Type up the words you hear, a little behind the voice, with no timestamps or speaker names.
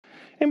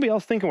Anybody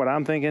else thinking what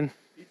I'm thinking?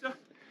 Pizza?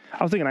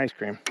 I was thinking ice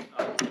cream.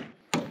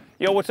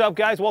 Yo, what's up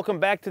guys? Welcome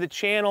back to the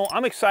channel.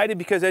 I'm excited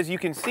because as you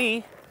can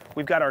see,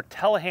 we've got our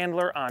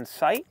telehandler on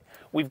site.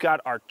 We've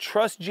got our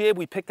truss jib.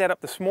 We picked that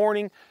up this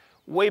morning.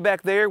 Way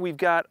back there, we've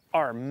got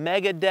our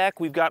mega deck.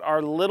 We've got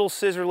our little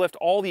scissor lift.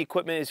 All the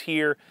equipment is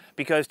here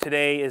because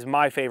today is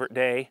my favorite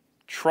day,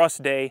 truss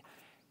day.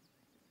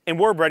 And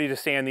we're ready to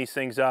stand these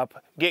things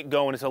up, get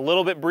going. It's a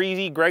little bit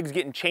breezy. Greg's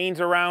getting chains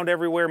around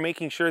everywhere,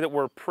 making sure that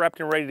we're prepped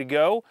and ready to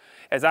go.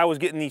 As I was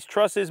getting these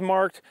trusses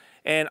marked,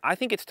 and I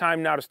think it's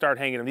time now to start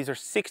hanging them. These are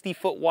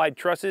 60-foot wide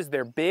trusses.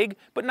 They're big,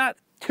 but not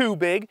too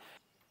big.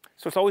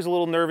 So it's always a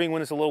little nerving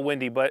when it's a little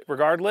windy, but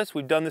regardless,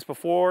 we've done this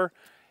before,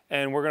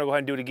 and we're gonna go ahead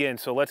and do it again.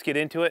 So let's get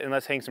into it and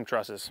let's hang some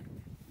trusses.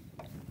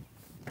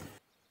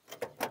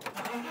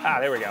 Ah,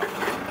 there we go.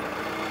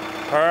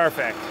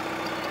 Perfect.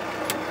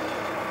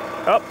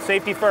 Oh,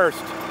 safety first.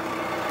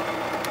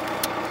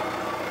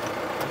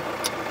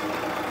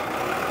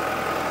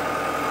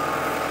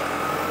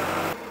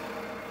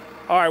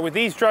 All right, with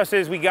these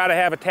trusses, we gotta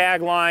have a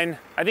tagline.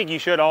 I think you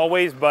should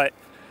always, but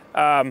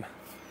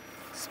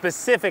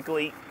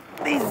specifically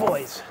these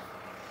boys,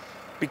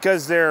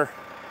 because they're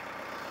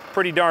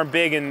pretty darn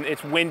big and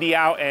it's windy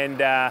out and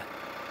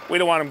we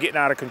don't want them getting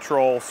out of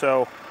control.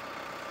 So,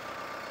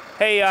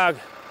 hey,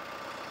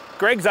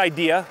 Greg's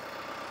idea.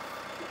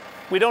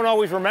 We don't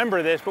always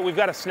remember this, but we've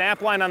got a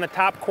snap line on the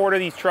top cord of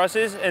these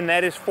trusses, and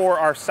that is for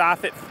our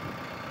soffit,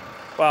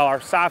 well, our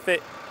soffit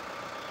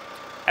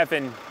F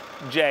and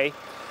J.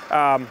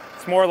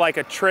 It's more like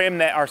a trim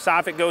that our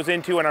soffit goes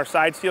into and our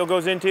side steel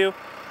goes into.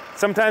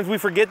 Sometimes we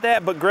forget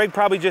that, but Greg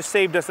probably just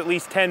saved us at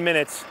least 10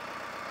 minutes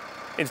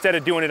instead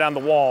of doing it on the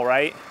wall,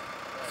 right?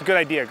 It's a good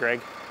idea,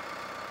 Greg.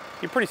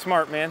 You're pretty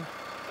smart, man.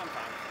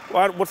 Sometimes.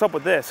 Well, what's up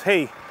with this?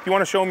 Hey, you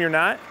want to show them your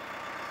knot?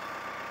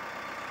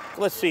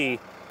 Let's see.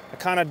 I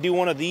kind of do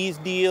one of these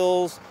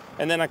deals,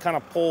 and then I kind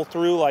of pull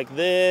through like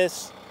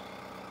this.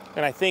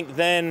 And I think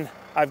then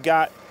I've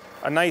got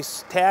a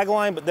nice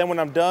tagline, but then when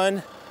I'm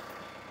done,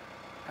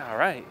 all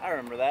right. I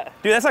remember that.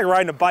 Dude, that's like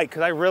riding a bike,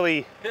 because I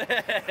really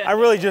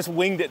just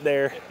winged it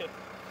there.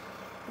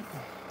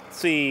 Let's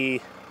see.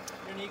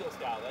 You're an Eagle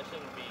Scout. That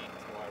shouldn't be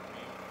too hard for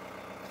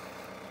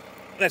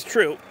you. That's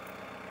true.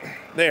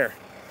 There.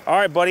 All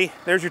right, buddy.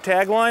 There's your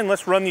tagline.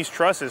 Let's run these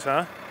trusses,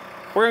 huh?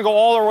 We're gonna go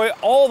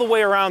all the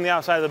way around the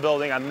outside of the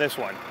building on this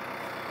one.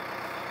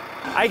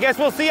 I guess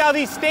we'll see how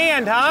these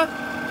stand, huh?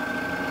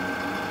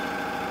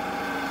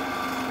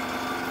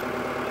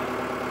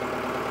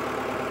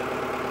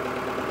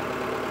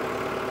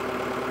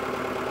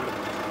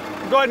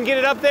 Go ahead and get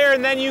it up there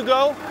and then you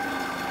go.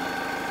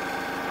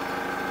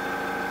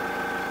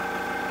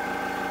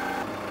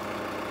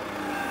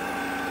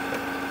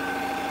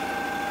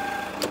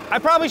 I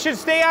probably should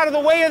stay out of the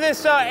way of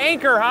this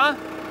anchor, huh?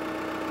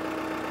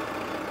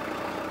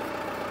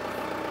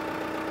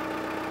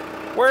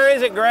 Where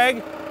is it, Greg?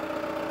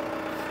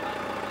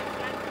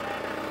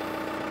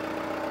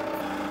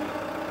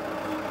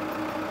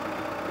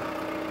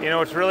 You know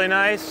what's really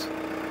nice?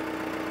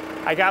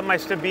 I got my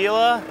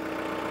stabila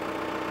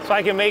so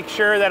I can make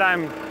sure that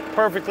I'm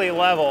perfectly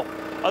level.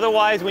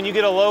 Otherwise, when you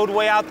get a load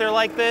way out there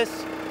like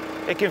this,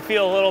 it can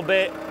feel a little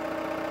bit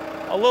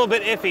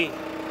iffy.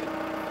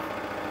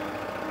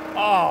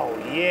 Oh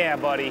yeah,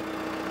 buddy.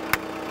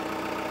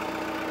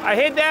 I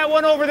hit that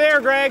one over there,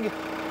 Greg.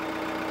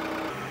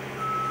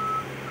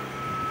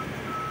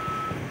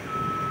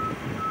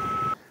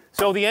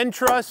 So the end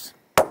truss,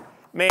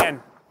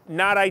 man,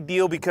 not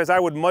ideal because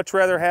I would much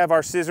rather have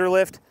our scissor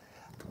lift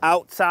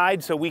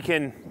outside so we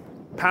can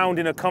pound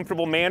in a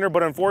comfortable manner,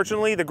 but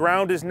unfortunately the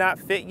ground is not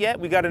fit yet.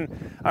 We got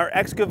our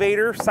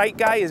excavator site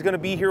guy is gonna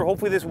be here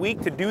hopefully this week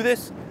to do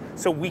this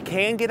so we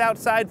can get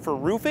outside for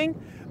roofing,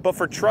 but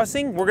for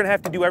trussing, we're gonna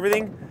have to do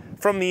everything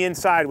from the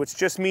inside, which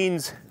just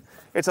means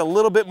it's a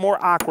little bit more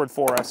awkward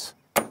for us,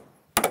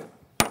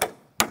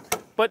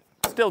 but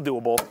still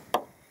doable.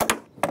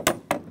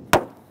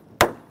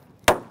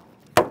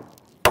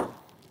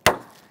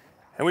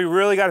 And we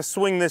really got to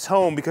swing this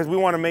home because we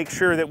want to make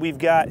sure that we've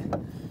got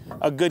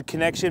a good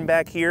connection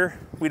back here.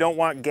 We don't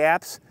want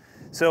gaps.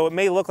 So it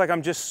may look like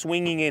I'm just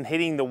swinging and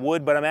hitting the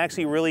wood, but I'm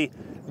actually really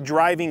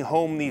driving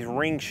home these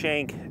ring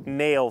shank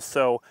nails.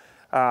 So,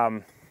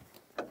 I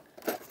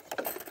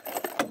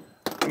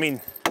mean,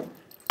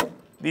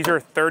 these are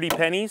 30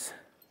 pennies.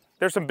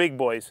 They're some big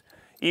boys,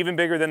 even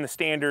bigger than the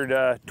standard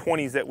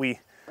 20s that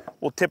we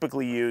will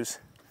typically use.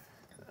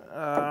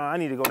 I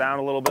need to go down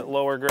a little bit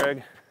lower,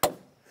 Greg.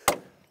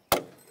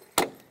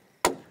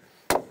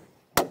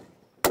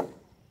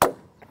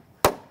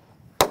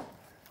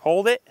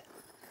 Hold it.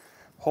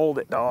 Hold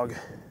it, dog.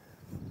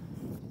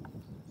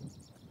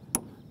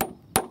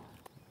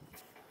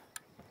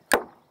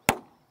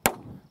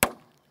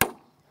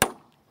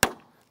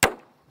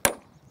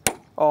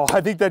 Oh, I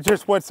think that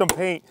just went some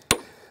paint.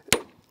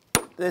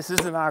 This is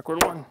an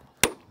awkward one.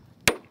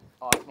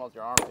 Oh, it smells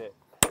your armpit.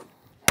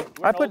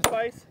 I put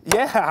Spice?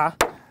 Yeah.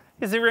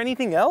 Is there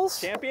anything else?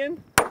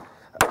 Champion?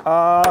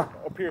 Or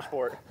Pure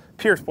Sport?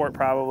 Pure Sport,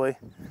 probably.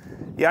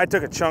 Yeah, I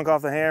took a chunk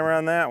off the hammer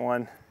on that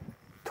one.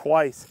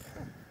 twice.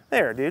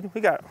 There, dude,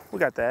 we got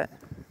that.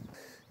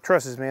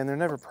 Trusses, man, they're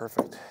never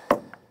perfect.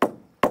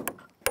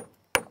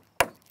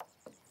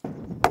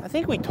 I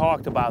think we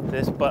talked about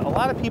this, but a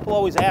lot of people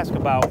always ask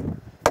about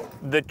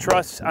the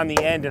truss on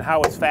the end and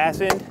how it's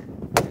fastened.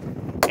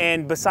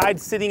 And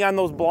besides sitting on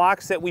those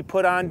blocks that we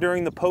put on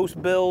during the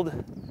post-build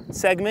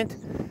segment,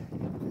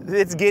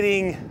 it's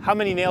getting, how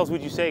many nails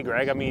would you say,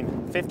 Greg? I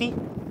mean, 50? Each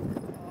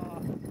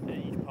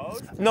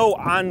post? No,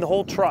 on the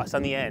whole truss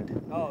on the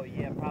end. Oh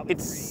yeah, probably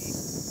It's 3,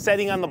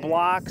 setting on the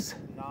blocks.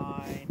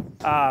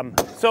 9.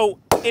 So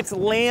it's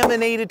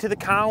laminated to the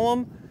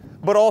column,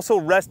 but also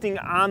resting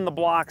on the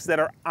blocks that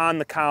are on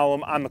the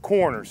column on the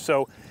corners.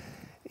 So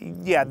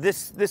yeah,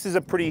 this is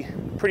a pretty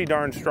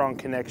darn strong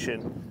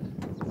connection.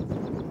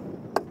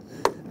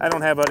 I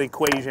don't have an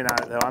equation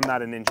on it though, I'm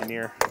not an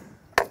engineer.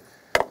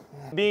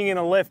 Being in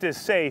a lift is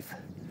safe,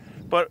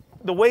 but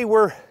the way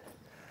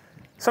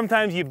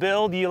sometimes you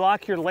build, you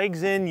lock your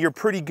legs in, you're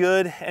pretty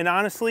good, and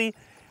honestly,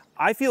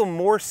 I feel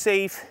more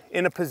safe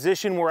in a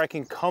position where I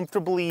can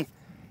comfortably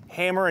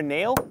hammer a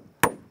nail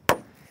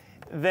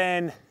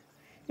than,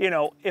 you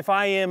know, if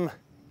I am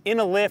in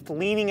a lift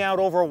leaning out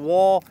over a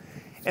wall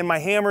and my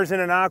hammer's in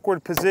an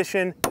awkward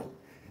position.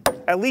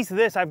 At least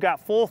this, I've got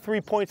full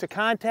 3 points of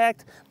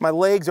contact. My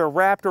legs are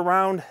wrapped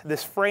around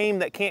this frame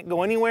that can't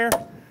go anywhere.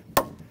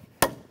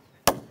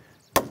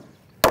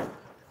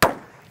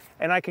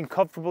 And I can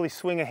comfortably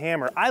swing a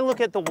hammer. I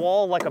look at the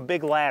wall like a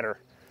big ladder.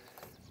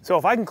 So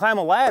if I can climb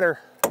a ladder,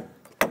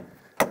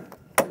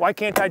 why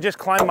can't I just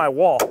climb my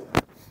wall?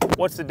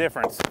 What's the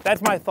difference?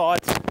 That's my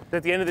thoughts.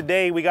 At the end of the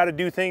day, we got to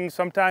do things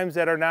sometimes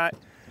that are not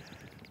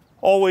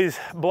always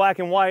black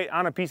and white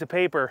on a piece of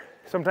paper.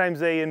 Sometimes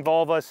they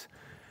involve us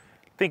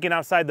thinking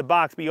outside the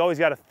box, but you always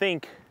got to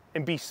think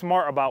and be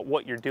smart about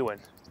what you're doing.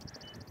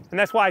 And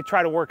that's why I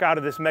try to work out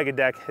of this mega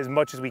deck as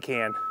much as we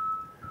can,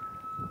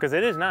 because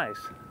it is nice.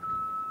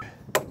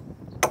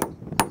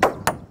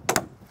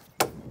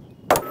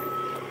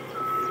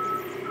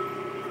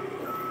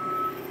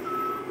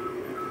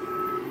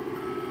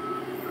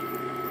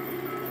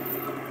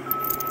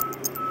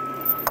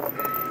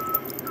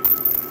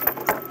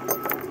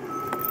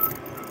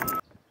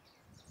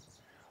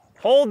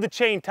 Hold the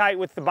chain tight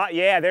with the bottom.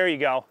 Yeah, there you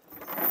go.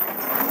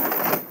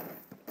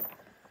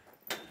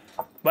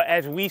 But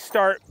as we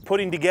start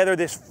putting together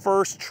this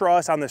first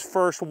truss on this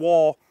first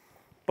wall,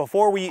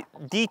 before we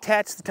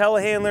detach the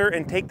telehandler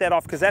and take that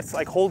off, because that's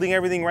like holding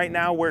everything right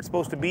now where it's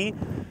supposed to be,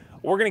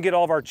 we're gonna get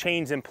all of our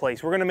chains in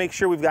place. We're gonna make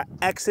sure we've got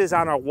X's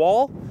on our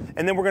wall,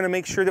 and then we're gonna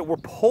make sure that we're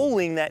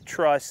pulling that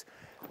truss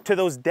to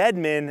those dead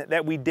men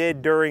that we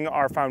did during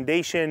our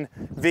foundation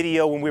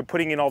video when we were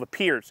putting in all the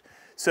piers.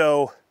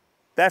 So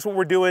that's what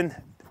we're doing.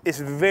 It's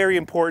very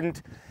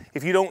important.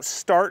 If you don't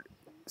start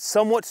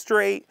somewhat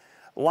straight,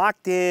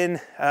 locked in,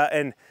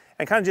 and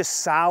kind of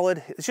just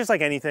solid, it's just like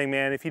anything,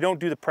 man. If you don't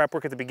do the prep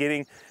work at the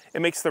beginning,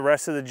 it makes the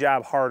rest of the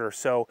job harder.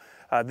 So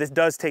this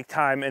does take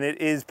time, and it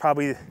is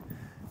probably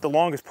the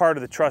longest part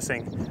of the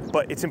trussing,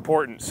 but it's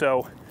important.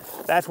 So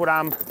that's what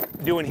I'm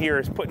doing here,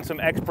 is putting some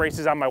X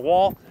braces on my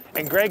wall,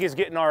 and Greg is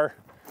getting our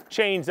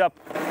chains up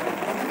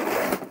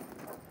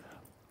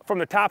from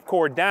the top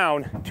cord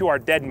down to our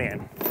dead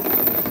man.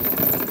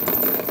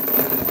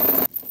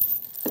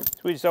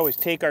 So we just always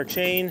take our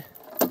chain,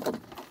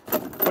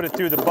 put it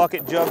through the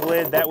bucket jug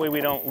lid. That way we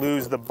don't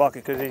lose the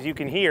bucket, because as you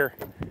can hear,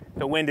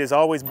 the wind is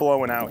always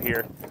blowing out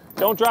here.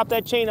 Don't drop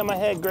that chain on my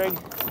head, Greg.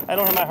 I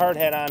don't have my hard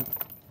hat on.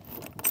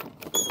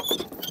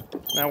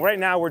 Now, right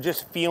now we're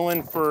just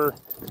feeling for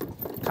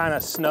kind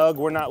of snug.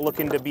 We're not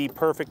looking to be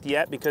perfect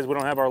yet because we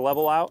don't have our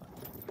level out.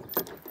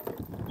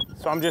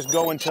 So I'm just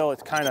going till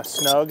it's kind of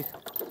snug.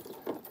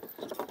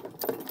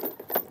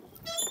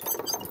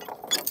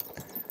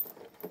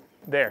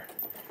 There.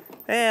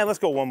 And let's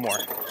go one more.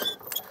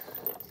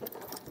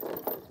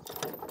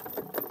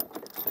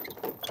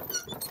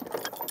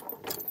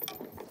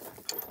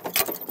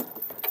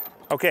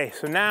 Okay,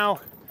 so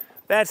now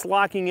that's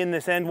locking in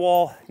this end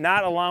wall,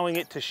 not allowing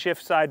it to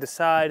shift side to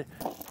side.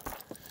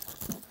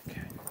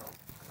 Okay.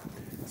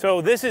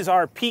 So this is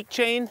our peak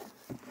chain,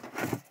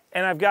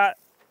 and I've got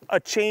a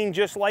chain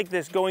just like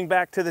this going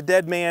back to the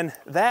dead man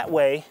that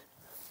way.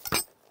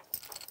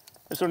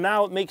 And so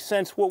now it makes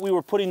sense what we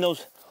were putting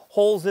those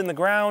holes in the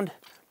ground,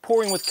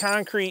 pouring with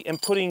concrete,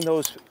 and putting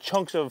those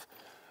chunks of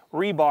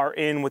rebar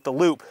in with the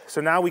loop.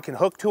 So now we can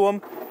hook to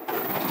them.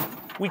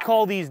 We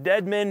call these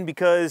dead men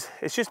because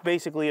it's just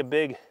basically a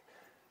big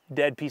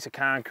dead piece of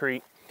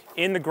concrete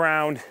in the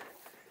ground.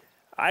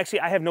 I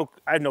have no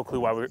clue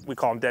why we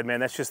call them dead men.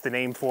 That's just the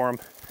name for them.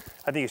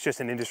 I think it's just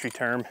an industry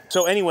term.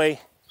 So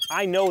anyway,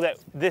 I know that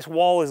this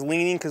wall is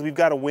leaning because we've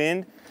got a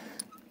wind.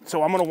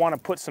 So I'm gonna wanna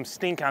put some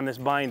stink on this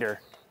binder.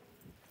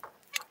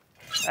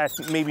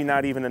 That's maybe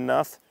not even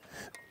enough.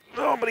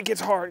 Oh, but it gets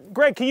hard.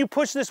 Greg, can you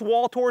push this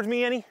wall towards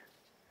me any?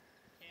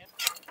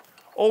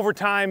 Over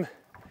time,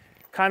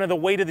 kind of the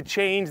weight of the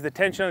chains, the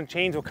tension on the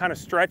chains will kind of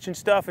stretch and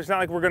stuff. It's not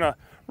like we're gonna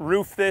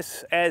roof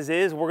this as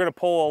is. We're gonna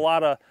pull a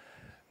lot of,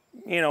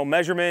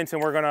 measurements,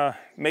 and we're gonna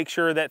make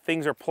sure that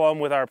things are plumb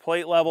with our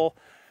plate level.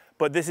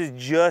 but this is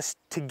just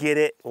to get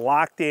it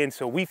locked in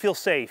so we feel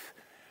safe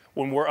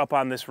when we're up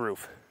on this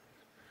roof.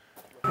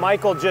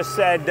 Michael just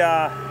said,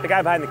 the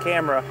guy behind the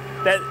camera,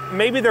 that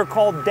maybe they're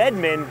called dead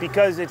men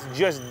because it's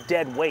just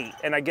dead weight.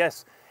 And I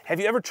guess,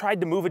 have you ever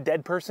tried to move a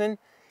dead person?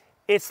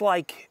 It's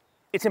like,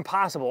 it's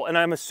impossible. And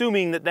I'm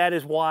assuming that that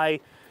is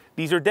why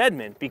these are dead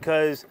men,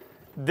 because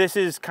this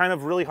is kind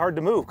of really hard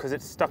to move because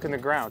it's stuck in the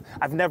ground.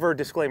 I've never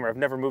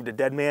moved a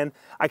dead man.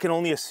 I can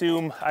only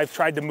assume I've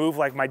tried to move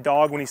like my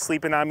dog when he's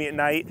sleeping on me at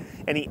night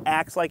and he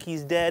acts like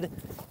he's dead.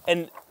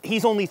 And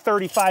he's only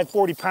 35,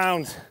 40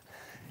 pounds.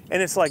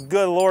 And it's like,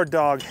 good Lord,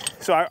 dog.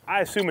 So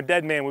I assume a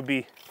dead man would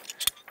be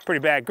pretty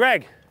bad.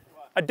 Greg,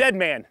 a dead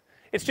man.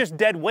 It's just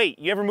dead weight.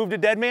 You ever moved a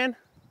dead man?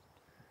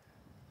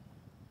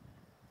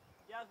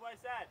 Yeah, that's what I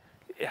said.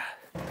 Yeah.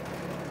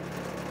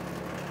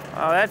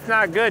 Oh, that's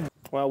not good.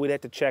 Well, we'd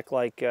have to check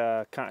like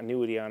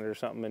continuity on it or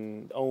something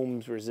and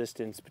ohms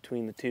resistance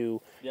between the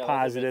two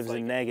positives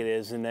and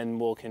negatives, and then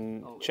we'll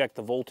check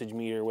the voltage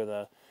meter with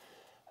a...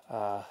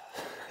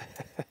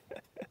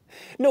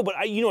 No,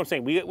 but you know what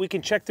I'm saying. We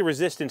can check the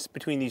resistance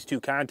between these two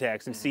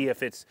contacts and see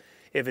if it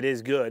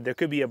is good. There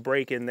could be a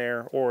break in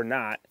there or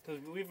not. Because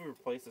we've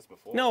replaced this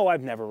before. No,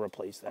 I've never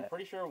replaced that. I'm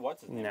pretty sure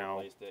what's his name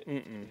replaced it.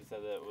 He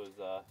said that it was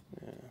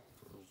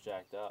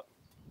jacked up.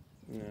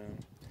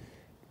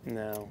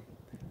 No.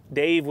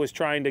 Dave was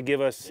trying to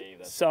give us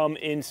some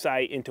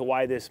insight into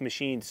why this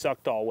machine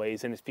sucked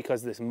always, and it's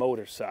because this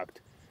motor sucked.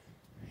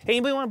 Hey,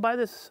 anybody want to buy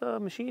this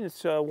machine?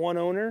 It's one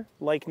owner,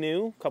 like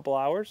new, couple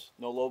hours.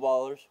 No low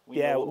ballers.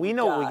 We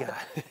know what we got.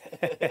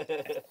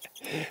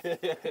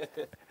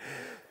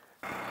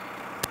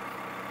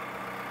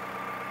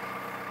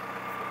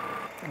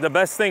 The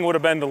best thing would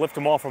have been to lift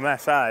them all from that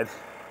side.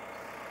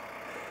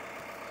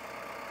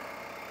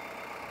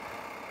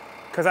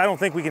 Because I don't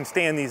think we can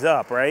stand these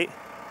up, right?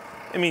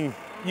 I mean,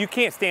 you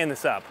can't stand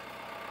this up.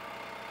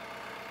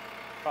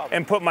 Probably.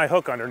 And put my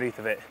hook underneath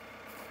of it.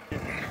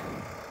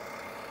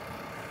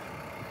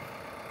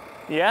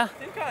 Yeah?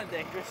 It's kind of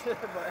dangerous, but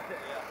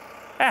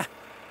Ah. yeah.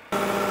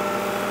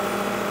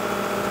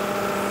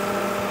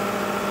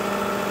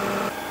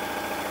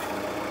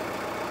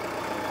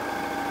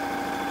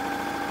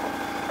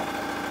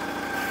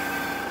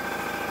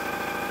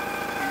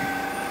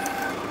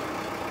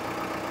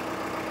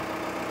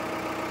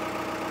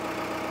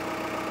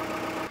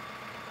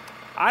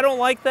 I don't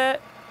like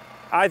that.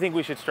 I think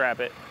we should strap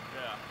it.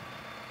 Yeah.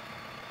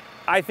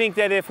 I think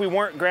that if we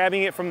weren't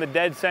grabbing it from the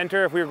dead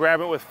center, if we were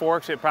grabbing it with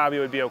forks, it probably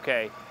would be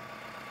okay.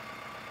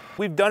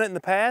 We've done it in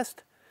the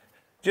past,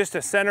 just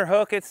a center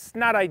hook. It's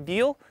not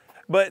ideal,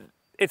 but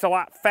it's a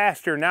lot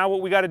faster. Now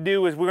what we got to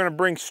do is we're going to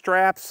bring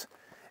straps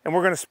and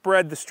we're going to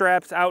spread the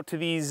straps out to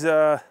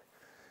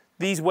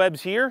these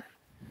webs here.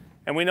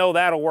 And we know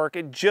that'll work.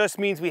 It just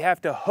means we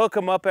have to hook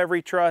them up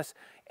every truss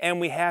and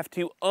we have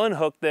to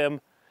unhook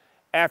them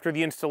after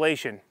the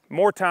installation.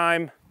 More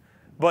time,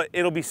 but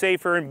it'll be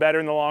safer and better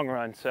in the long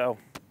run. So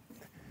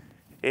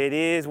it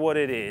is what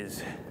it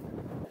is.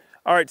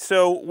 All right,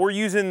 so we're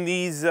using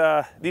these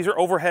are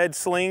overhead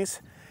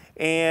slings,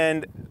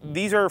 and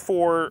these are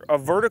for a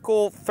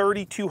vertical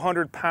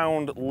 3,200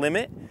 pound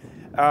limit.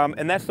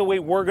 And that's the way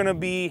we're gonna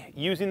be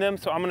using them.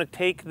 So I'm gonna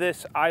take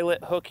this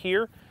eyelet hook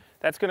here.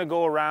 That's gonna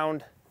go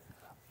around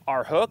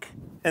our hook.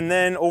 And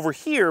then over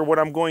here, what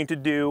I'm going to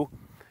do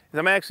is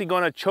I'm actually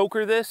gonna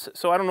choker this.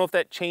 So I don't know if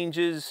that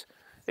changes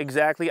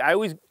exactly. I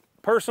always,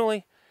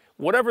 personally,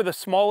 whatever the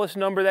smallest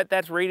number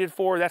that's rated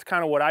for, that's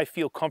kind of what I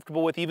feel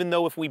comfortable with. Even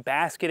though if we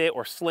basket it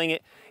or sling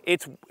it,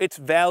 it's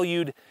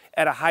valued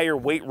at a higher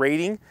weight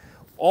rating.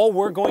 All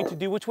we're going to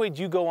do, which way did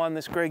you go on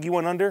this, Greg? You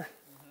went under?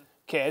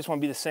 Okay, I just want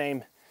to be the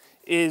same.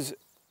 Is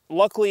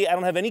luckily I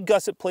don't have any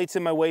gusset plates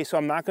in my way, so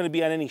I'm not going to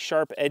be on any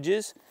sharp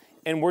edges.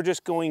 And we're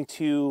just going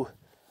to,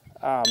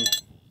 I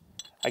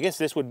guess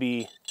this would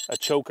be a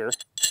choker.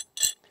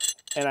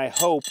 And I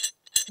hope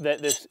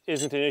that this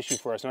isn't an issue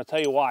for us. And I'll tell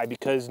you why,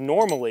 because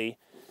normally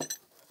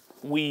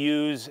we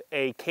use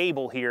a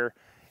cable here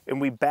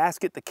and we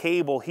basket the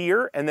cable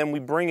here and then we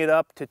bring it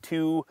up to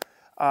two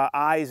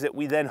eyes that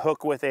we then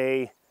hook with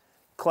a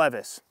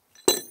clevis.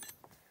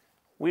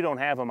 We don't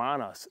have them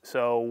on us.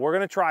 So we're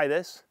gonna try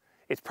this.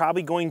 It's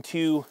probably going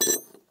to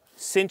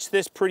cinch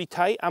this pretty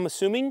tight, I'm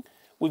assuming.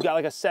 We've got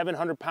like a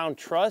 700 pound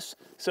truss.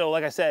 So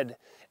like I said,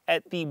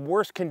 at the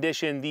worst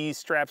condition, these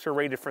straps are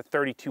rated for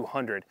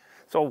 3,200.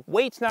 So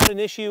weight's not an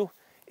issue.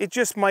 It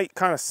just might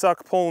kind of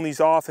suck pulling these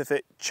off if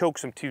it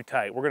chokes them too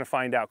tight. We're gonna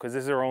find out because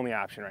this is our only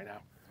option right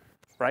now,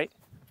 right?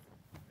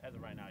 As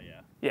of right now,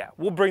 yeah. Yeah,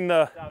 we'll bring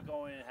the... Without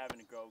going and having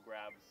to go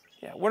grab.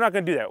 Yeah, we're not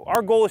gonna do that.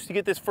 Our goal is to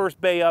get this first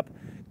bay up,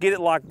 get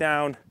it locked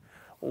down.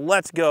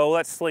 Let's go,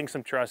 let's sling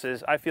some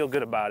trusses. I feel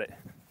good about it.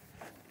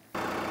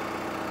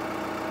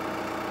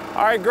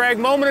 All right, Greg,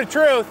 moment of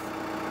truth.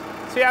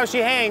 See how she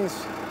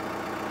hangs.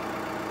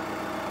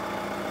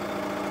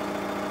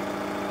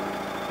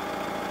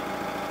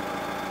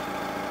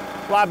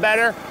 A lot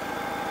better.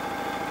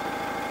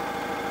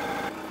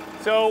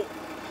 So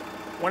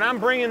when I'm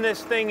bringing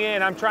this thing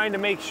in, I'm trying to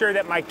make sure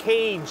that my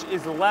cage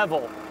is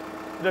level.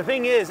 the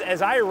thing is,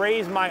 as I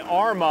raise my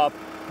arm up,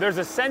 there's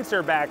a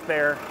sensor back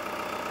there.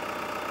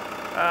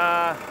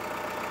 I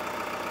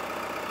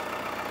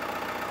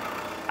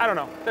don't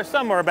know, there's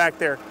somewhere back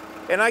there.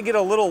 And I get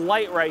a little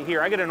light right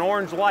here. I get an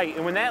orange light,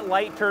 and when that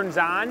light turns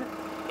on,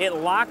 it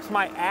locks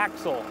my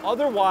axle.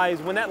 Otherwise,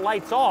 when that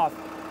light's off,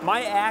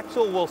 my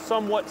axle will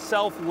somewhat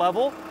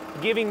self-level,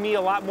 giving me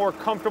a lot more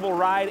comfortable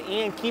ride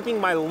and keeping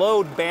my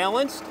load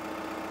balanced.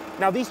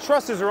 Now, these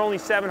trusses are only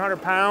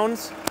 700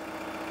 pounds.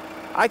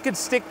 I could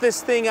stick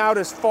this thing out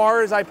as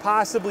far as I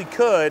possibly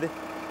could,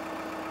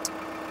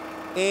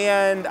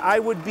 and I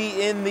would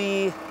be in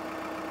the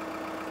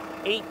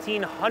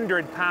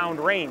 1,800 pound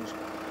range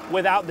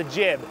without the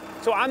jib.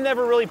 So I'm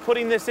never really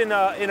putting this in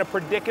a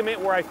predicament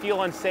where I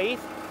feel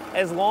unsafe,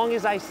 as long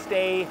as I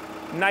stay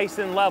nice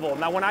and level.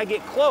 Now, when I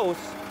get close,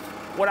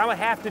 what I'm gonna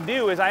have to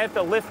do is I have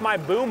to lift my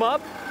boom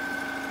up,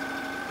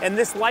 and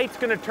this light's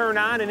gonna turn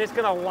on and it's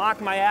gonna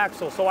lock my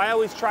axle. So I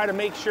always try to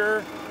make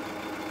sure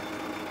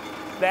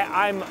that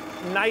I'm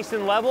nice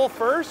and level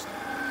first,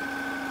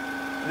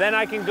 then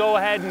I can go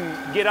ahead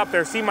and get up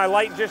there. See, my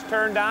light just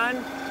turned on,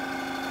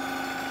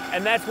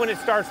 and that's when it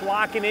starts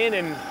locking in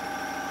and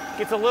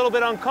gets a little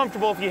bit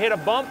uncomfortable if you hit a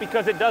bump,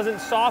 because it doesn't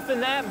soften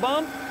that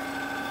bump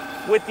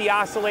with the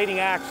oscillating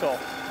axle.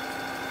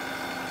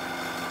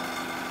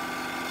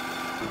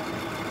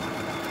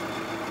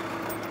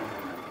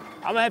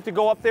 I'm gonna have to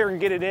go up there and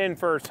get it in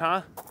first,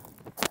 huh?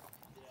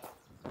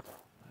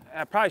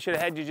 I probably should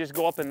have had you just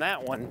go up in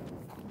that one.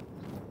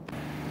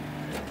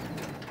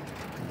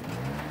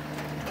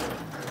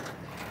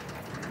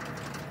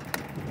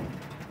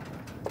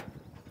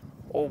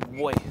 Oh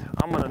boy,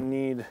 I'm gonna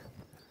need,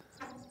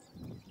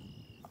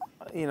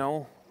 you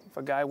know, if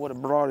a guy would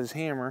have brought his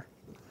hammer.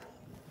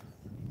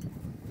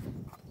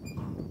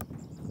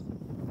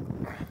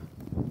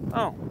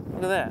 Oh,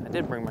 look at that, I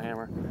did bring my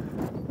hammer.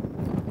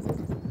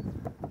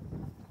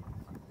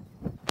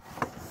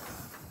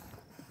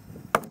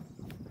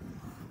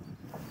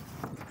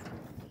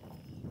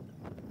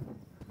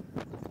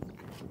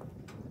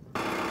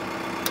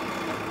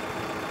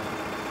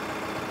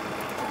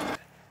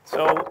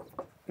 So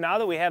now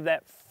that we have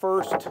that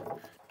first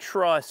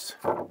truss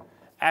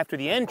after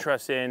the end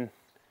truss in,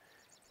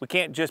 we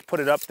can't just put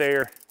it up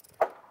there,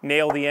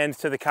 nail the ends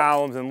to the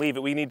columns and leave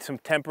it. We need some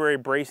temporary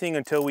bracing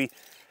until we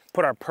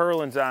put our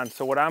purlins on.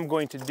 So what I'm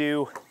going to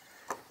do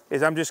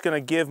is I'm just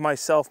gonna give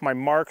myself my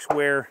marks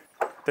where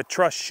the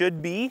truss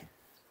should be.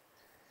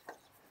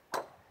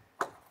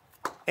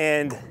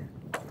 And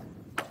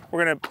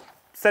we're gonna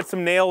set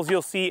some nails,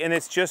 you'll see, and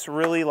it's just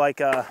really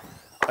like a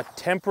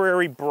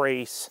temporary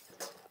brace,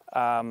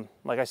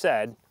 like I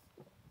said,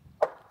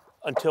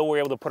 until we're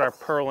able to put our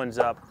purlins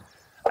up.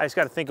 I just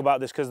gotta think about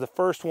this because the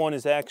first one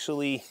is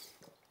actually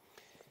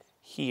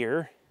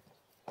here.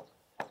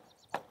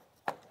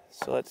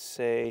 So let's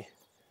say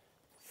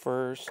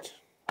first,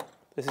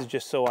 this is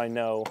just so I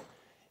know,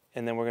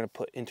 and then we're gonna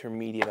put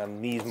intermediate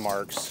on these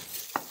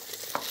marks.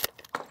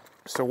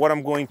 So what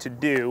I'm going to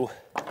do,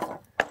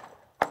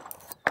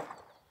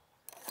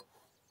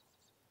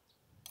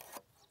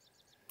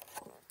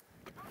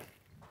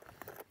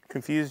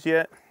 confused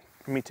yet?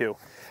 Me too.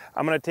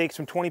 I'm gonna take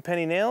some 20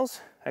 penny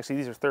nails. Actually,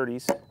 these are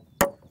 30s.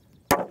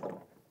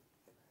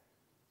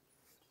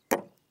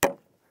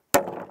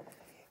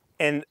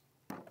 And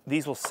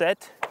these will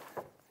set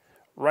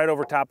right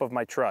over top of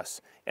my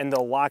truss, and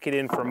they'll lock it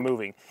in from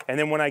moving. And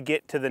then when I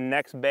get to the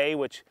next bay,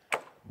 which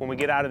when we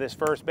get out of this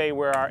first bay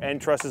where our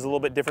end truss is a little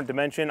bit different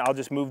dimension, I'll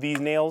just move these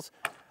nails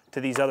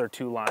to these other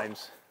two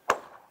lines.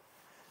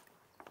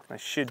 I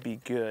should be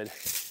good.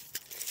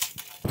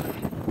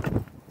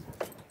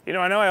 You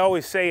know I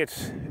always say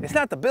it's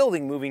not the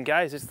building moving,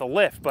 guys, it's the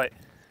lift, but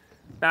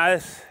now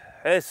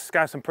this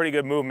got some pretty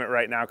good movement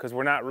right now because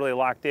we're not really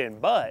locked in.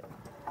 But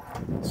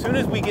as soon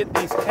as we get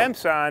these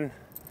temps on,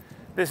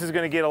 this is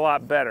gonna get a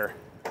lot better.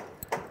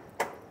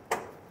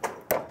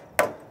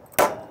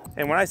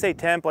 And when I say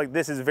temp, like,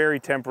 this is very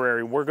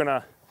temporary. We're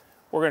gonna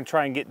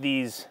try and get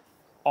these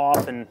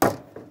off and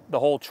the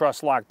whole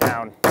truss locked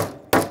down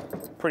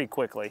pretty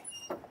quickly.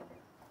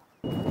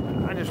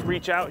 I just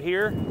reach out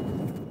here.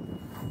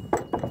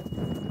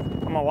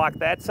 I'm gonna lock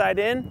that side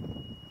in,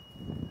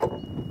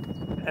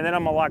 and then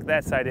I'm gonna lock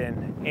that side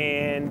in.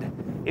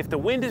 And if the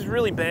wind is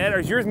really bad,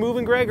 is yours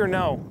moving, Greg, or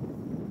no?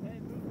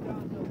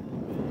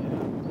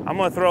 I'm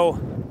gonna throw,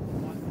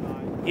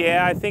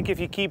 yeah, I think if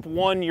you keep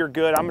one, you're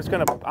good. I'm just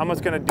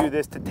gonna do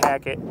this to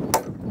tack it,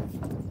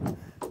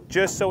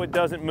 just so it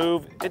doesn't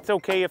move. It's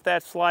okay if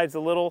that slides a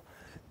little.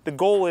 The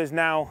goal is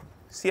now,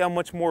 see how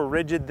much more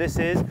rigid this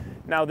is?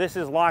 Now this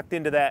is locked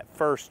into that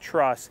first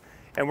truss,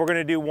 and we're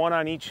gonna do one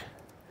on each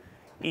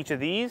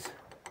of these.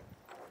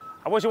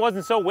 I wish it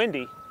wasn't so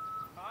windy.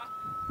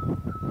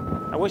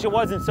 I wish it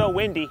wasn't so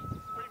windy.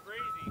 Pretty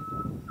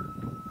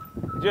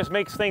breezy. It just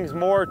makes things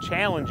more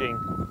challenging.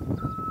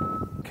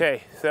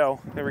 Okay,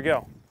 so there we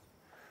go.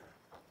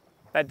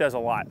 That does a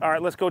lot. All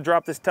right, let's go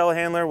drop this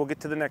telehandler. We'll get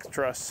to the next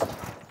truss.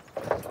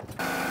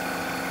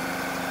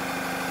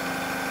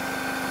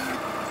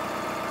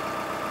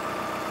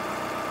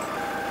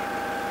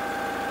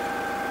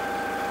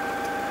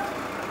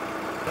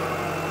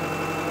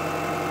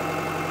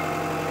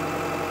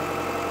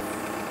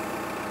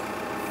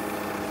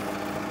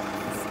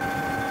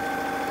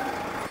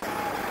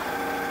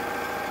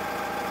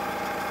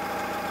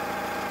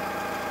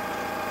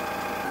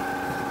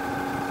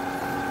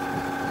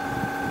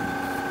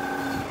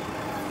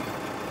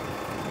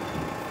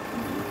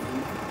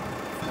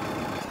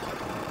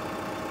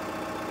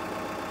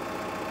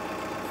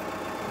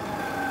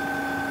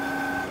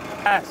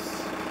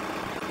 Yes.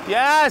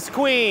 Yes,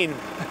 queen.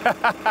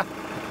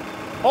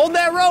 Hold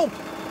that rope.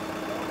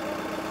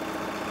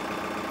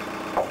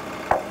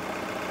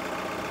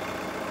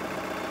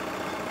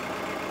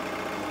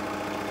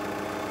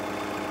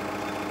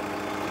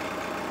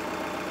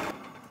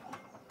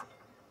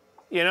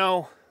 You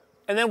know,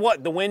 and then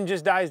what? The wind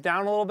just dies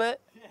down a little bit?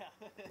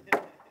 Yeah.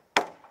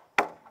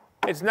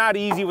 It's not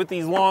easy with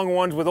these long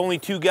ones with only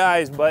 2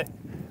 guys, but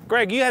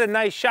Greg, you had a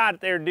nice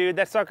shot there, dude.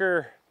 That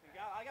sucker,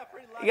 I got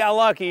pretty lucky. you got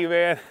lucky,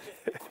 man.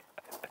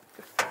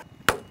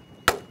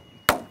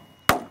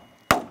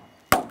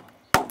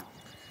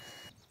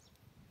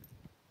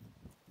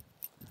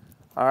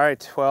 All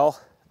right, well,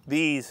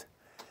 these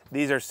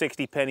are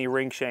 60 penny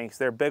ring shanks.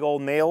 They're big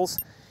old nails,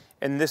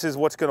 and this is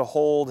what's gonna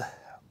hold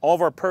all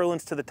of our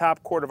purlins to the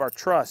top cord of our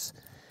truss.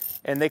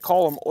 And they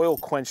call them oil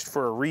quenched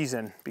for a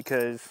reason,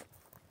 because,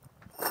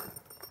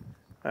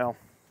 well,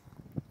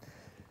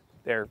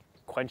 they're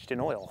quenched in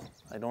oil.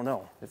 I don't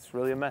know, it's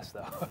really a mess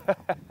though.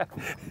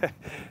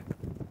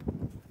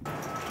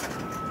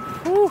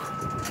 Whew.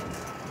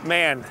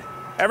 Man,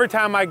 every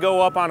time I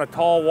go up on a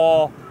tall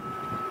wall,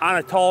 on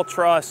a tall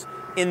truss,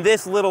 in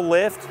this little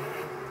lift,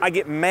 I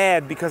get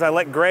mad because I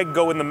let Greg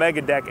go in the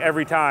mega deck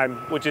every time,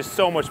 which is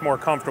so much more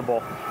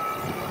comfortable.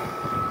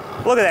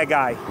 Look at that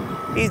guy.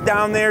 He's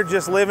down there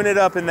just living it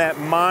up in that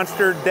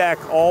monster deck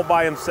all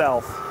by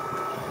himself.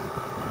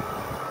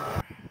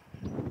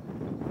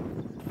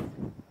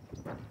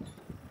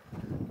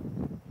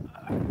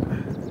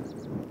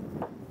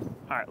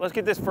 All right, let's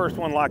get this first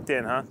one locked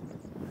in, huh?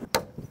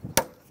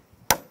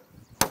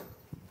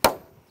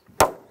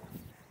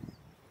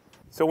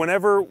 So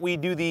whenever we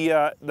do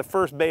the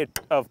first bay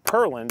of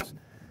purlins,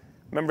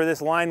 remember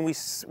this line we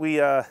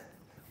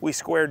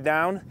squared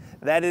down?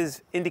 That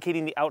is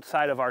indicating the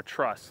outside of our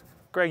truss.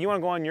 Greg, you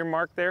wanna go on your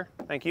mark there?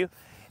 Thank you.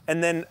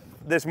 And then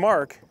this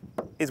mark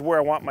is where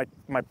I want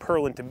my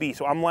purlin to be.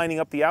 So I'm lining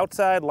up the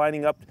outside,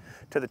 lining up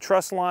to the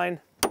truss line,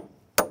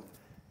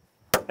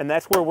 and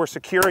that's where we're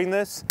securing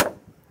this.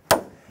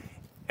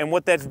 And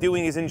what that's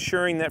doing is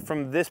ensuring that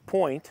from this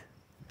point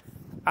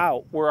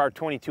out, we're our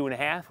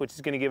 22.5, which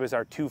is gonna give us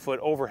our 2-foot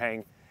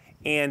overhang.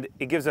 And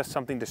it gives us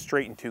something to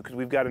straighten to, because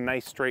we've got a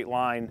nice straight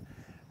line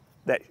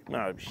that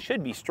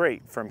should be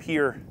straight from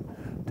here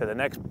to the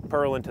next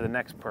purlin to the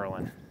next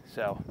purlin.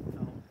 So,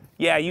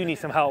 yeah, you need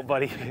some help,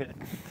 buddy.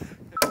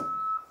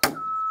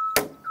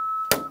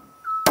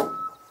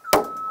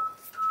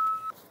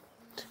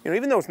 You know,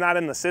 even though it's not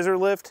in the scissor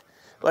lift,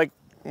 like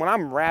when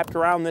I'm wrapped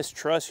around this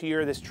truss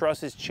here, this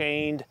truss is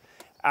chained,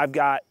 I've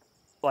got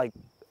like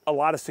a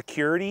lot of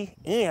security,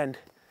 and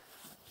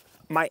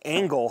my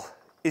angle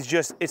is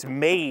just, it's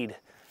made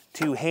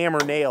to hammer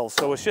nails,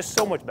 so it's just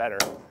so much better.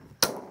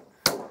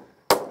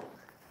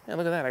 Yeah,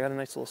 look at that, I got a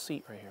nice little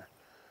seat right here.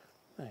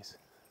 Nice.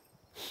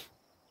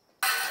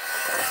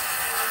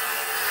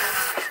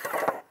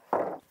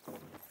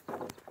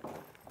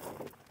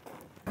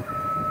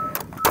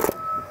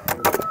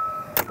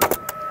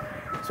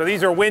 So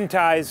these are wind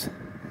ties,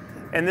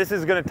 and this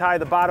is gonna tie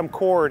the bottom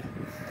cord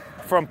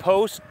from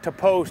post to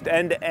post,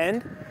 end to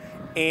end.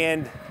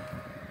 And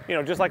you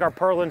know, just like our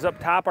purlins up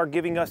top are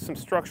giving us some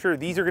structure,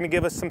 these are gonna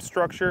give us some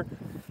structure,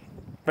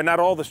 but not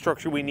all the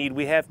structure we need.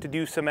 We have to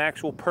do some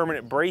actual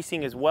permanent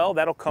bracing as well.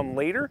 That'll come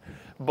later.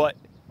 But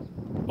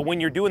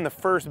when you're doing the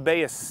first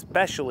bay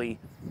especially,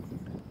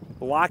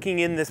 locking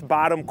in this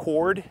bottom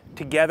cord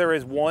together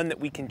as one that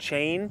we can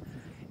chain,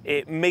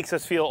 it makes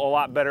us feel a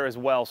lot better as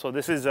well. So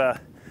this is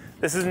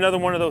another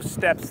one of those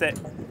steps that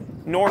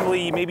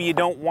normally maybe you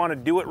don't want to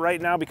do it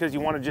right now because you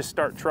want to just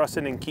start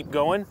trussing and keep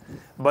going,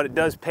 but it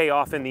does pay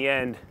off in the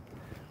end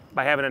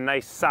by having a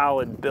nice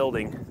solid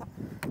building. You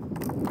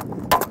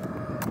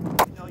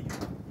know you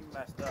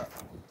messed up.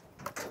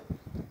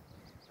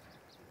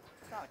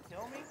 Trying to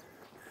kill me?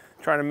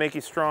 Trying to make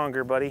you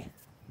stronger, buddy.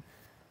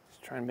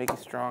 Just trying to make you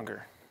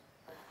stronger.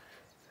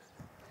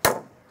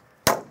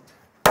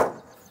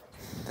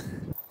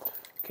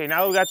 Okay,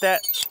 now we got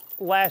that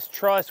last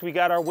truss, we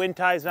got our wind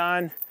ties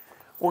on.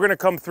 We're gonna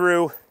come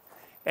through,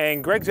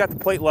 and Greg's got the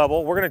plate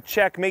level. We're gonna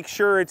check, make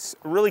sure it's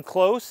really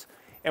close,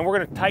 and we're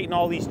gonna tighten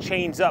all these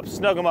chains up,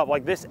 snug them up,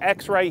 like this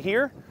X right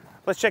here.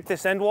 Let's check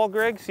this end wall,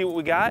 Greg, see what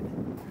we got.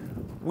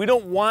 We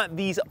don't want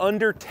these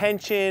under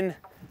tension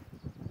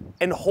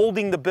and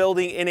holding the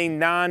building in a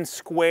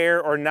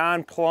non-square or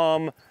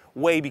non-plumb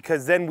way,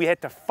 because then we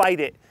have to fight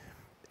it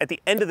at the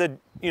end of the,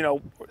 end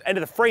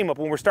of the frame up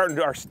when we're starting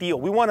to our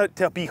steel. We want it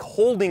to be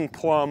holding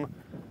plumb.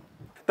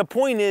 The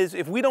point is,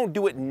 if we don't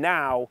do it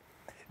now,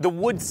 the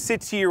wood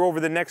sits here over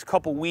the next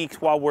couple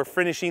weeks while we're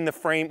finishing the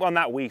frame. Well,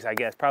 not weeks, I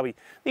guess, probably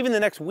even the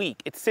next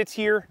week. It sits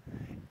here,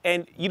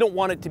 and you don't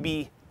want it to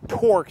be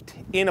torqued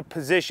in a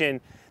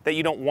position that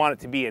you don't want it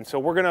to be in. So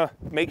we're gonna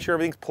make sure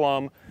everything's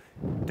plumb,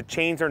 the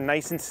chains are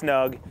nice and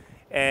snug,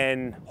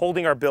 and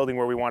holding our building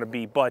where we wanna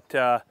be. But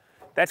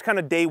that's kind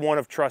of day one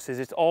of trusses.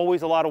 It's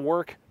always a lot of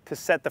work to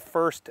set the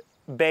first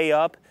bay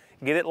up,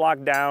 get it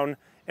locked down,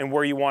 and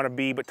where you want to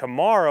be. But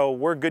tomorrow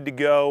we're good to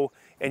go,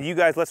 and you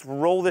guys, let's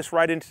roll this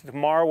right into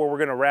tomorrow where we're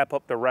going to wrap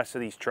up the rest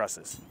of these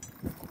trusses.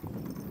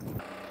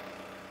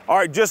 All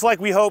right, just like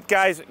we hoped,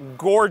 guys,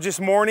 gorgeous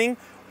morning.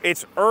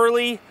 It's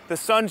early, the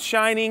sun's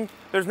shining,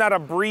 there's not a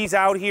breeze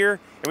out here,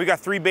 and we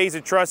got 3 bays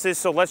of trusses,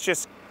 so let's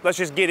just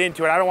get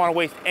into it. I don't want to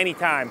waste any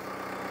time.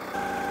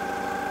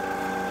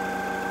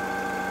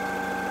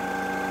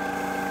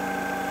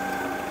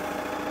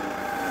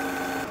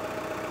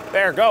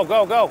 There, go,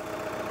 go, go.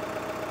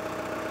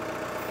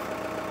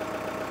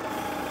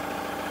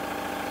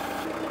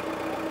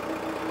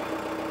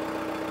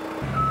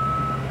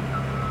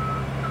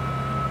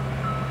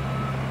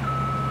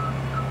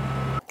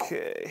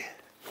 Okay,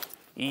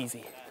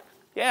 easy.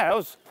 Yeah,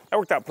 that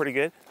worked out pretty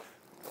good.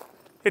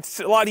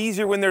 It's a lot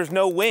easier when there's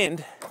no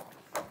wind.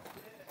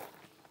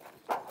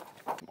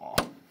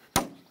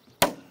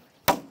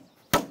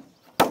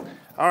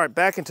 All right,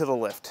 back into the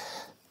lift.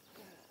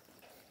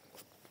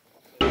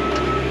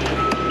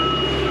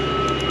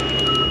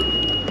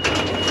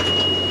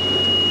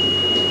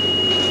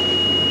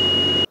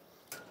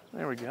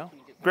 There we go.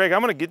 Greg,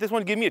 I'm gonna get this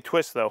one. Give me a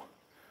twist though.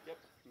 Yep.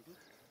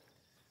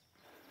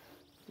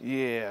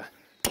 Yeah.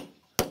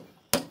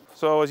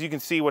 So as you can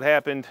see what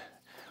happened,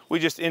 we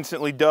just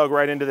instantly dug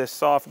right into this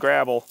soft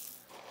gravel.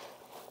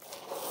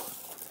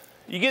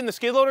 You getting the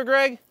skid loader,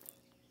 Greg?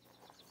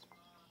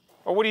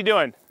 Or what are you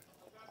doing?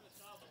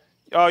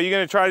 Oh, you're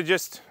gonna try to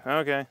just,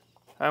 okay.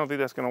 I don't think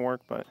that's gonna work,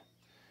 but.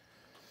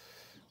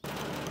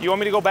 You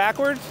want me to go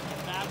backwards?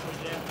 Backwards,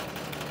 yeah.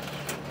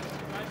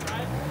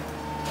 Try.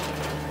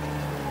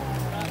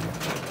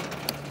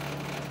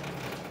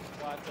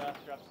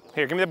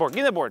 Here, give me that board, give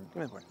me that board, give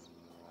me that board.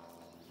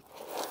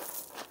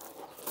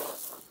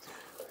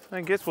 I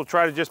guess we'll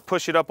try to just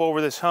push it up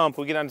over this hump.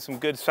 We'll get onto some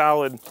good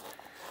solid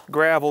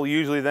gravel.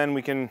 Usually then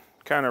we can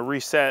kind of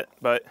reset,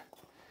 but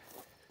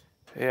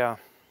yeah.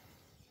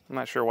 I'm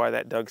not sure why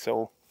that dug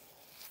so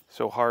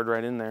hard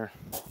right in there.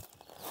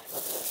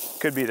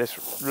 Could be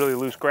this really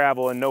loose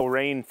gravel and no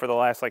rain for the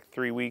last like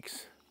 3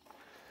 weeks.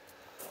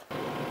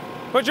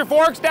 Put your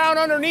forks down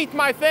underneath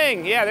my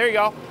thing. Yeah, there you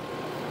go.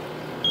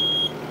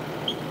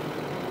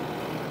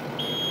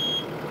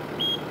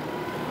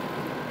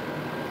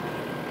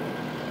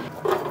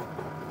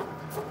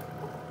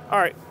 All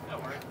right,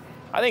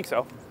 I think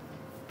so.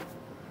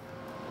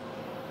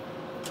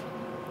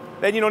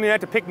 Then you don't even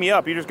have to pick me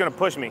up. You're just gonna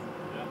push me. Yeah.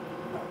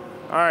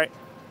 All right,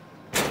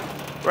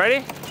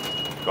 ready?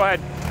 Go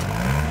ahead.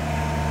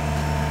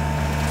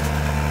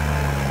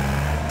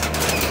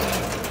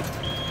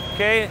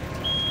 Okay.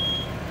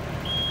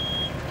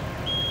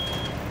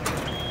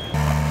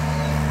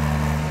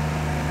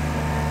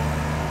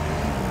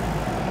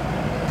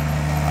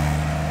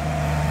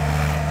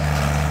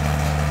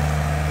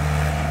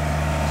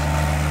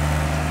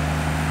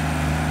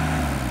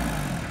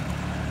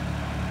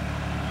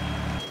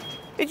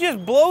 It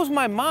just blows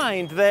my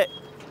mind that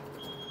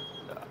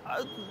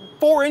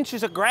 4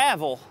 inches of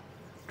gravel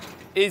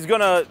is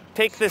gonna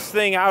take this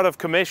thing out of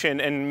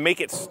commission and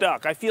make it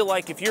stuck. I feel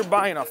like if you're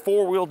buying a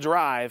 4-wheel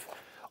drive,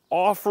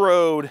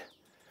 off-road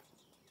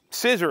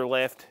scissor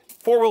lift,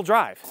 4-wheel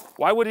drive,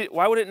 why would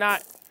it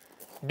not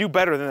do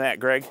better than that,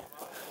 Greg?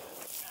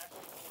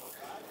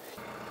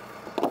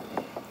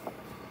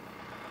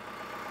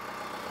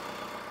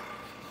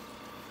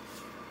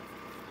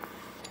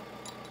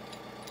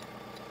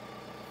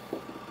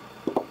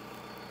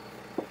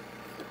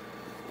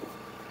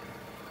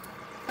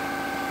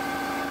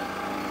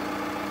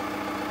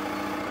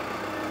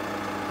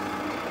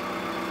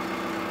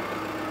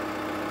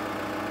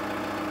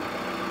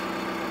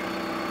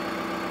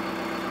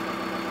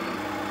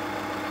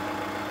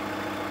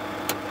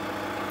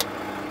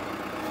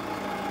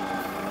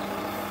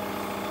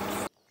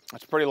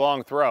 That's a pretty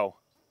long throw.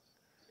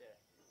 Yeah.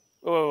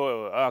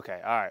 Whoa,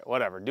 okay, all right,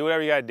 whatever. Do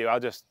whatever you gotta do.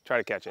 I'll just try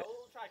to catch it.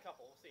 We'll try a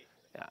couple, we'll see.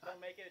 Yeah.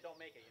 Don't make it, don't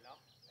make it, you know?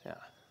 Yeah.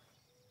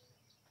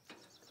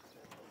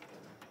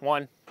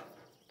 1.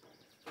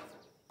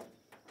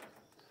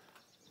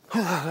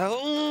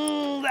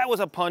 That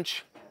was a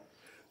punch.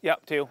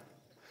 Yep, 2.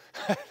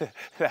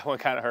 That one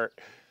kind of hurt.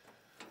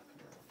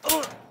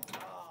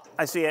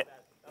 I see it.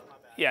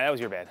 Yeah, that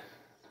was your bad.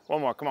 1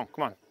 more, come on,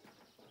 come on.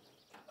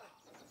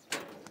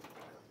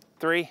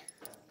 3.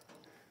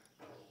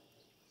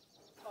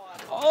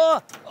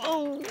 Oh! 1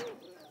 more. 4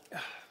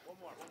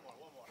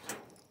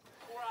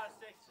 out of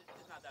 6,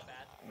 it's not that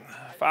bad.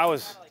 If I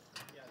was,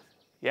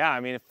 yeah, I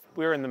mean, if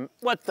we were in the,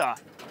 what the?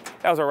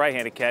 That was a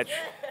right-handed catch.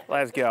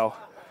 Let's go.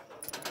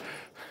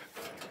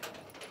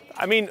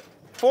 I mean,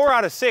 4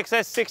 out of 6,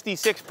 that's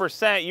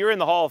 66%. You're in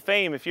the Hall of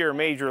Fame if you're a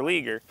major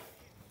leaguer.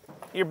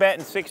 You're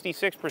batting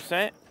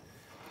 66%.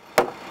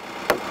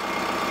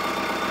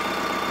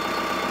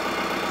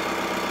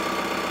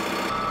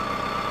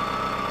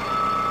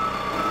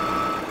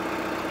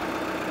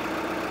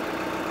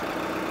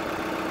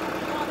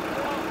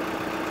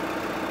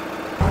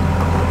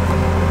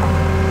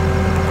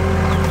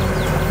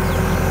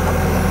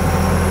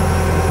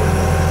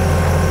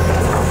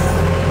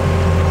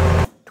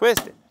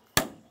 Twist it.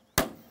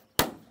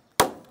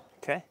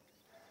 Okay.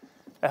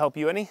 That help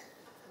you any?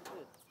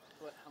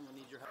 I'm gonna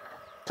need your help.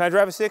 Can I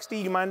drive a 60?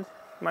 You mind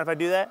if I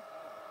do that?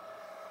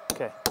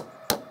 Okay.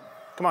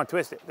 Come on,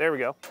 twist it. There we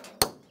go.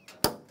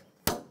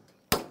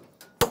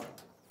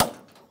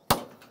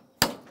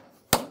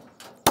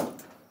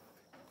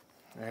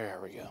 There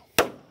we go.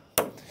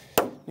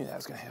 Knew that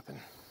was gonna happen.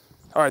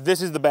 All right,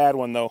 this is the bad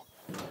one though.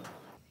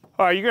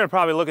 All right, you're gonna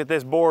probably look at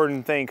this board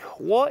and think,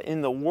 what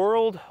in the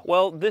world?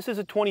 Well, this is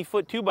a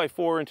 20-foot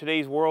 2x4 in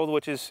today's world,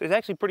 which is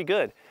actually pretty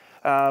good.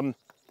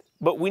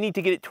 But we need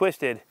to get it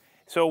twisted.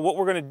 So what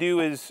we're gonna do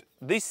is,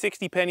 these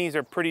 60 pennies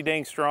are pretty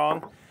dang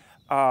strong.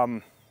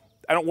 I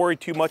don't worry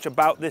too much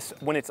about this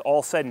when it's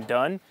all said and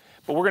done,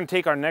 but we're gonna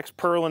take our next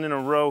purlin in a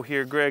row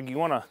here. Greg, you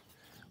wanna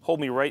hold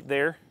me right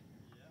there?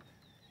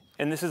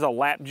 And this is a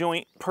lap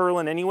joint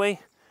purlin anyway.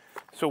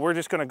 So we're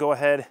just gonna go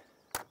ahead,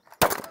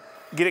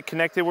 get it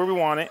connected where we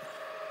want it.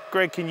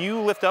 Greg, can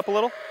you lift up a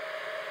little?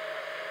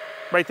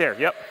 Right there,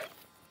 yep.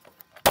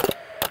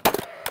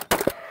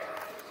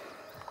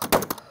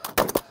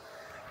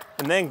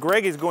 And then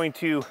Greg is going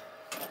to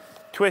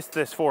twist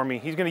this for me.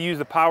 He's gonna use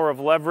the power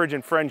of leverage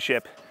and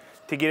friendship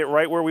to get it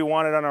right where we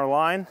want it on our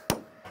line.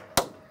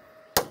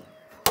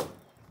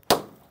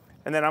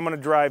 And then I'm gonna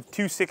drive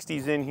 2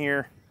 60s in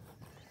here.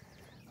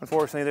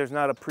 Unfortunately, there's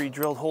not a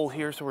pre-drilled hole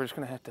here, so we're just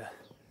gonna have to.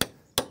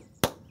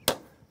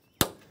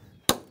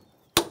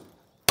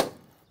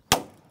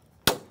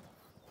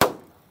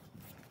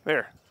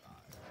 There.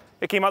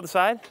 It came out the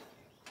side?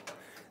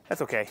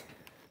 That's okay.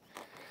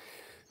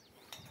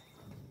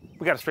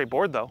 We got a straight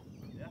board though.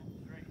 Yeah,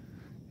 great.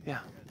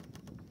 Yeah.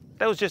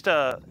 That was just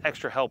a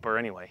extra helper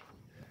anyway.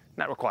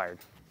 Not required.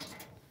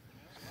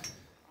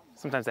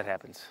 Sometimes that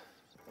happens.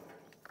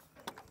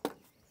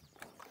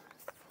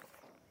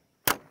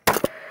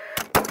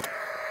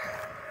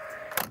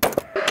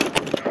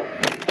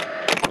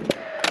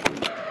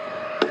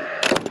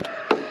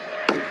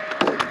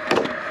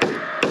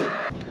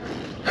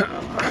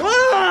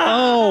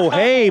 Oh,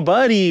 hey,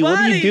 buddy, what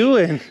are you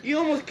doing? You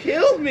almost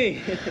killed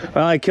me.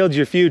 Well, I killed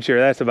your future.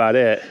 That's about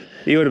it.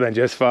 You would have been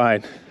just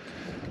fine.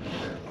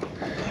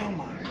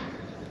 Come on.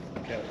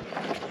 Okay.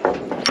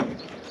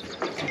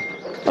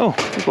 Oh,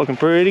 it's looking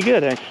pretty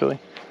good, actually.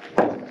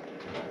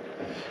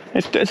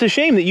 It's a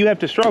shame that you have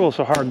to struggle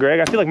so hard, Greg.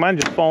 I feel like mine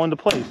just fall into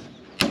place.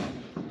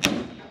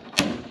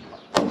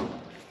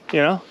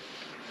 You know?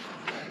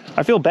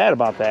 I feel bad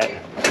about that.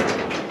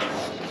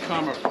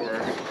 Karma for her.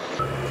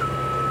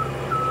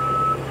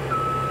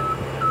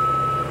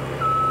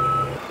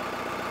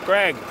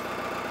 Greg,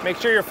 make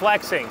sure you're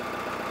flexing.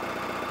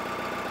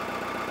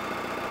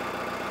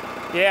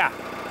 Yeah.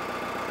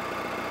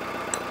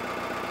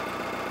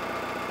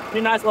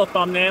 Your nice little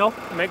thumbnail.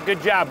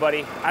 Good job,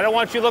 buddy. I don't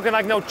want you looking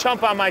like no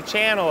chump on my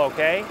channel,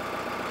 okay?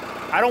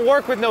 I don't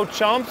work with no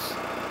chumps.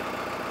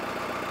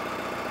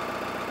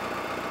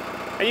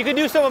 And you can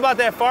do something about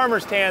that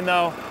farmer's tan,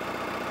 though.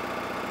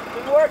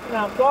 It's working,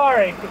 I'm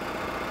sorry.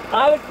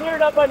 I was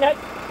cleared up on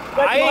next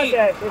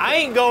Monday. I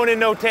ain't going in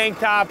no tank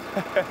top.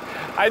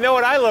 I know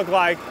what I look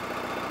like.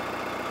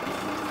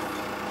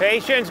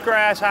 Patience,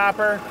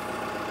 grasshopper.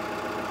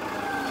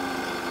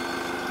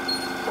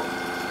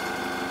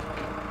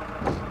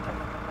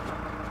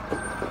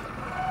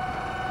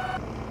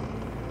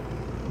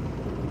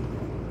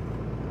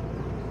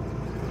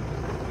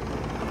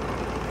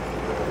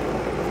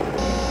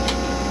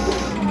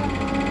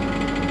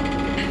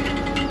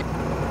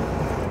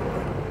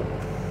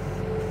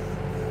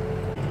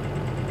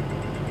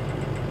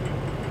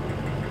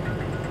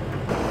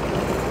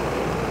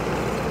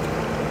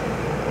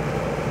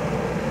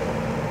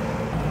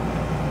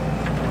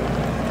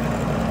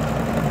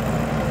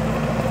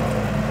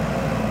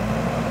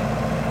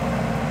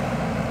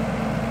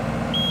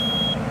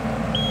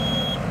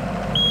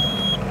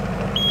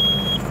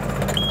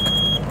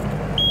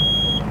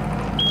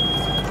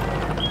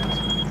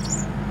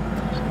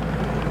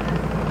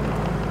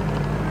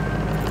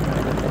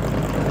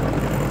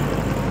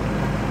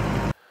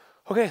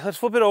 Okay, let's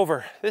flip it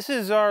over. This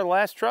is our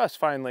last truss,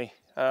 finally.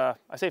 I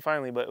say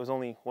finally, but it was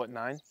only, what,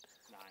 9? 9,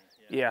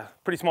 yeah.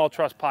 Pretty small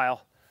truss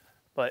pile,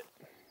 but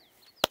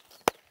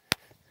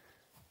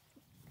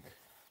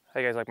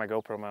how you guys like my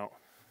GoPro mount?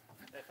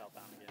 It fell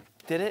down again.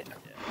 Did it?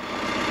 Yeah.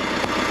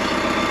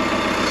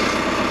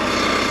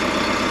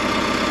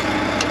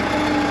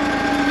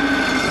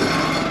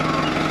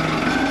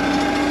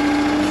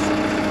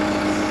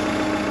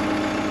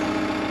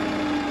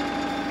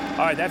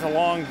 All right, that's a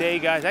long day,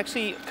 guys.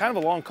 Actually, kind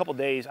of a long couple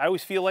days. I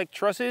always feel like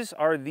trusses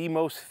are the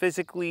most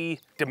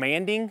physically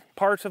demanding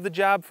parts of the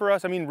job for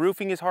us. I mean,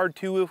 roofing is hard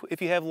too if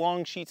you have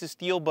long sheets of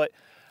steel, but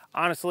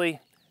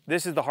honestly,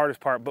 this is the hardest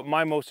part, but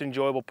my most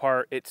enjoyable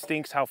part. It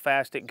stinks how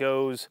fast it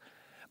goes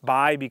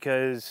by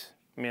because,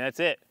 I mean, that's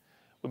it.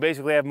 We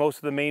basically have most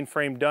of the main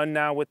frame done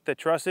now with the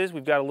trusses.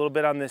 We've got a little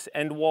bit on this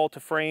end wall to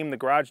frame, the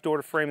garage door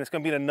to frame. That's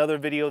gonna be in another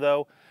video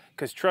though,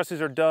 because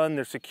trusses are done,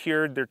 they're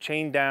secured, they're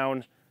chained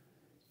down,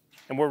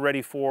 and we're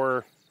ready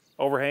for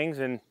overhangs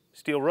and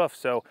steel roofs.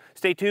 So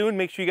stay tuned,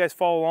 make sure you guys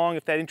follow along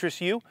if that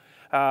interests you.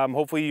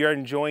 Hopefully you're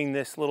enjoying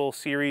this little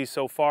series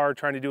so far,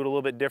 trying to do it a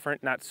little bit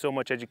different, not so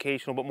much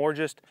educational, but more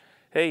just,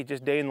 hey,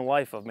 just day in the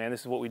life of, man,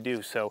 this is what we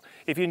do. So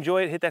if you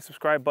enjoy it, hit that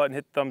subscribe button,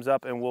 hit the thumbs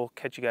up, and we'll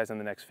catch you guys in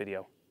the next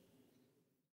video.